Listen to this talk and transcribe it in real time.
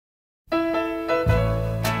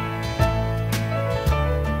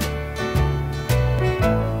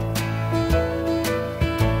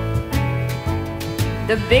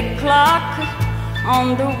The big clock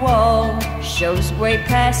on the wall shows way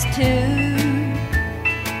past 2,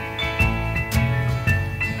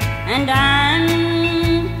 and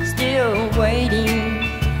I'm still waiting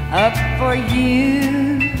up for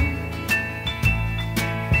you.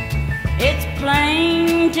 It's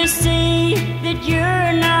plain to see that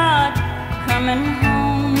you're not coming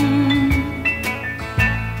home,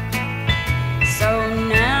 so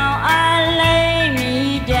now I lay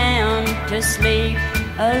me down to sleep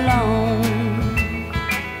alone.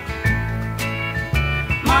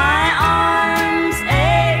 My arms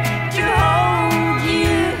ache to hold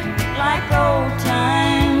you like old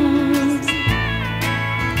times.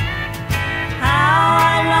 How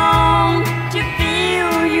I long to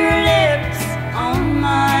feel your lips on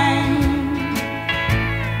mine.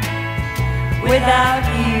 Without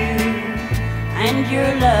you and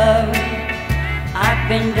your love, I've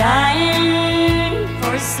been dying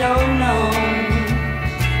for so long.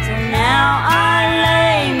 So now I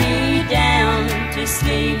lay me down to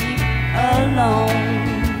sleep alone.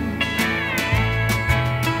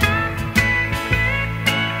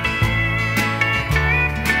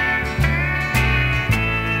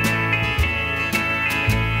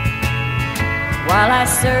 While I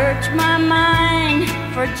search my mind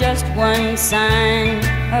for just one sign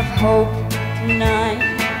of hope tonight,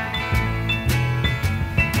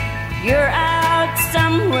 you're out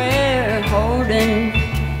somewhere holding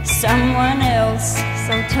someone else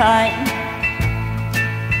so tight.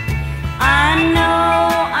 I know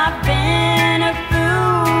I've been a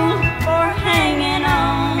fool for hanging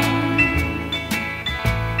on,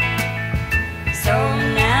 so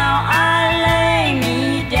now I lay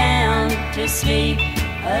me down to sleep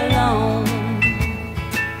alone.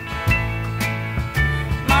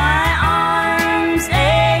 My arms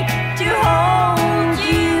ache to hold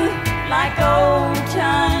you like old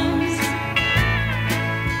times.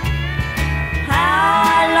 How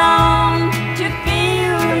I long to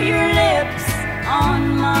feel your lips on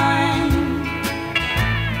mine.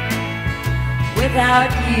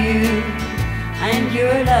 Without you and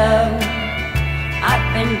your love, I've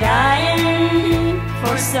been dying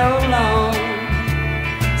for so long.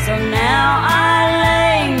 So now I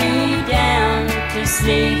lay me down to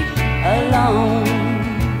sleep alone.